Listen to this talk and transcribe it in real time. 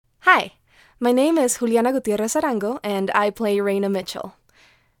Hi, my name is Juliana Gutierrez Arango, and I play Reina Mitchell.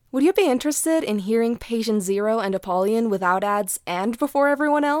 Would you be interested in hearing Patient Zero and Apollyon without ads and before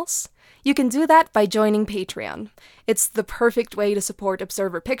everyone else? You can do that by joining Patreon. It's the perfect way to support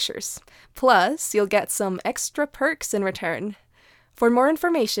Observer Pictures. Plus, you'll get some extra perks in return. For more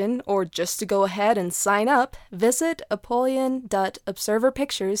information, or just to go ahead and sign up, visit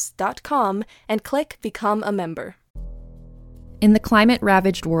apollyon.observerpictures.com and click Become a Member. In the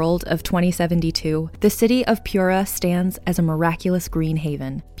climate-ravaged world of 2072, the city of Piura stands as a miraculous green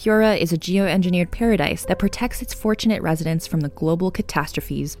haven. Piura is a geoengineered paradise that protects its fortunate residents from the global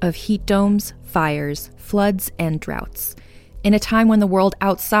catastrophes of heat domes, fires, floods, and droughts. In a time when the world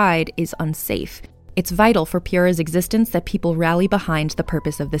outside is unsafe, it's vital for Piura's existence that people rally behind the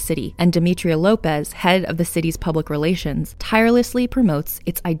purpose of the city, and Demetria Lopez, head of the city's public relations, tirelessly promotes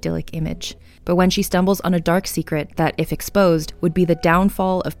its idyllic image. But when she stumbles on a dark secret that, if exposed, would be the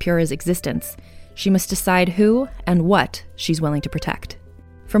downfall of Piura's existence, she must decide who and what she's willing to protect.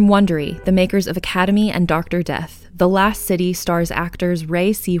 From Wondery, the makers of Academy and Dr. Death, The Last City stars actors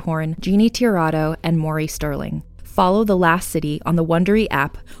Ray Seahorn, Jeannie Tirado, and Maury Sterling. Follow The Last City on the Wondery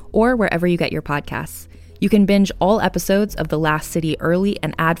app or wherever you get your podcasts. You can binge all episodes of The Last City early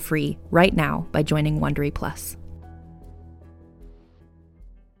and ad-free right now by joining Wondery Plus.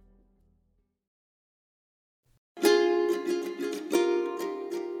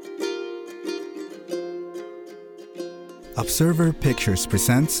 Observer Pictures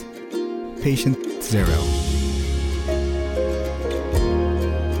presents Patient Zero.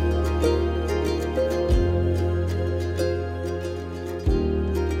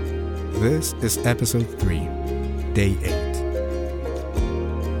 This is episode 3, day 8.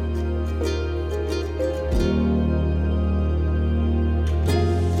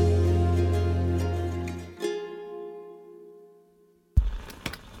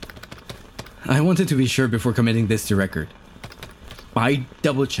 I wanted to be sure before committing this to record. I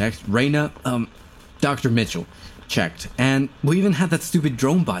double-checked. Reina, Dr. Mitchell checked. And we even had that stupid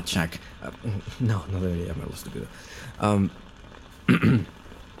drone bot check. No debería haberlo estúpido.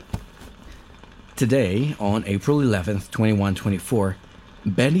 Today, on April 11th, 2124,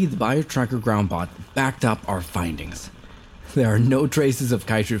 Benny the BioTracker ground bot backed up our findings. There are no traces of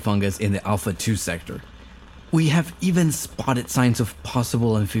chytrid fungus in the Alpha 2 sector. We have even spotted signs of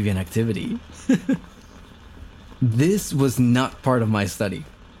possible amphibian activity. This was not part of my study.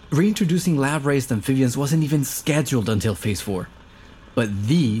 Reintroducing lab-raised amphibians wasn't even scheduled until Phase 4. But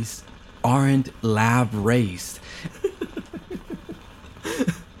these aren't lab-raised.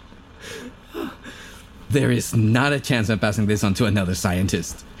 There is not a chance I'm passing this on to another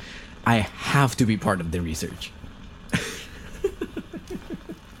scientist. I have to be part of the research.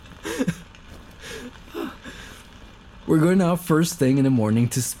 We're going out first thing in the morning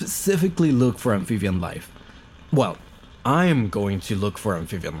to specifically look for amphibian life. Well, I'm going to look for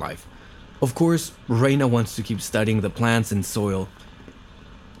amphibian life. Of course, Reina wants to keep studying the plants and soil.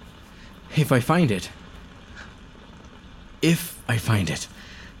 If I find it,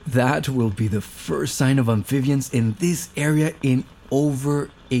 that will be the first sign of amphibians in this area in over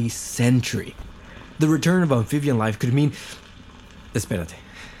a century. The return of amphibian life could mean... Espera.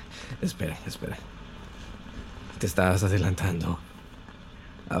 Te estabas adelantando.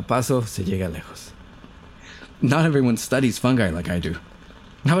 A paso se llega lejos. Not everyone studies fungi like I do.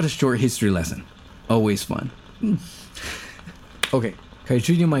 How about a short history lesson? Always fun. Okay,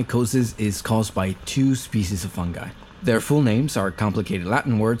 chytridiomycosis is caused by 2 species of fungi. Their full names are complicated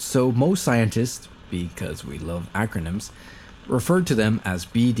Latin words, so most scientists, because we love acronyms, refer to them as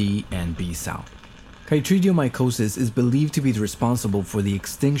BD and B-Sal. Chytridiomycosis is believed to be responsible for the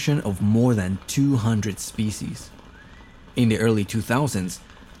extinction of more than 200 species. In the early 2000s,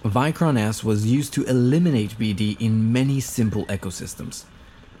 Vicron S was used to eliminate BD in many simple ecosystems.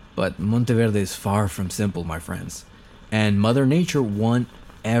 But Monteverde is far from simple, my friends, and Mother Nature won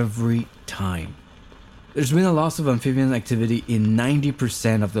every time. There's been a loss of amphibian activity in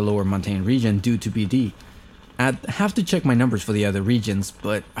 90% of the lower montane region due to BD. I'd have to check my numbers for the other regions,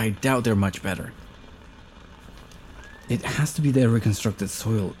 but I doubt they're much better. It has to be the reconstructed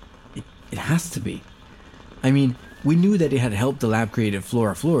soil. It has to be. I mean, we knew that it had helped the lab-created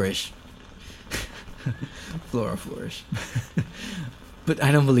flora flourish. Flora flourish. But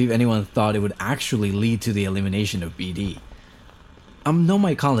I don't believe anyone thought it would actually lead to the elimination of BD. I'm no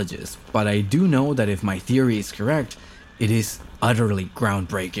mycologist, but I do know that if my theory is correct, it is utterly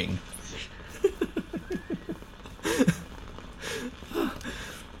groundbreaking.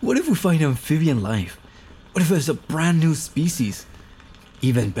 What if we find amphibian life? What if there's a brand new species?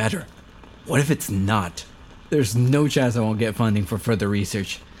 Even better, what if it's not? There's no chance I won't get funding for further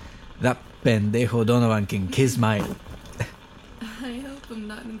research. That pendejo Donovan can kiss my... I hope I'm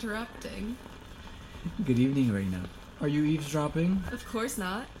not interrupting. Good evening, Reina. Are you eavesdropping? Of course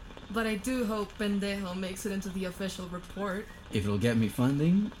not. But I do hope Pendejo makes it into the official report. If it'll get me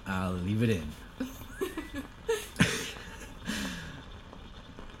funding, I'll leave it in.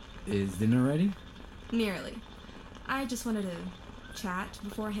 Is dinner ready? Nearly. I just wanted to chat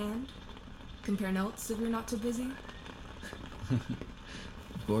beforehand. Compare notes if you're not too busy.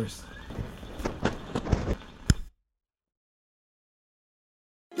 Of course.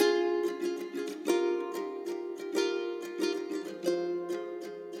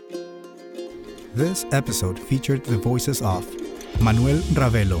 This episode featured the voices of Manuel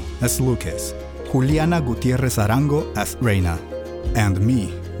Ravelo as Lucas, Juliana Gutierrez Arango as Reina, and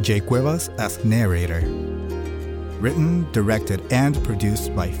me, Jay Cuevas, as narrator. Written, directed, and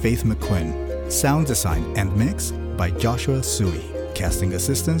produced by Faith McQuinn. Sound design and mix by Joshua Sui. Casting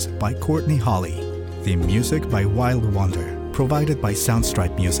assistance by Courtney Holly. Theme music by Wild Wonder, provided by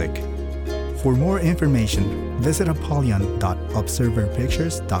Soundstripe Music. For more information, visit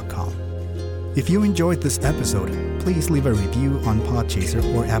apollyon.observerpictures.com. If you enjoyed this episode, please leave a review on Podchaser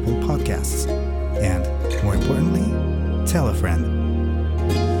or Apple Podcasts. And, more importantly, tell a friend.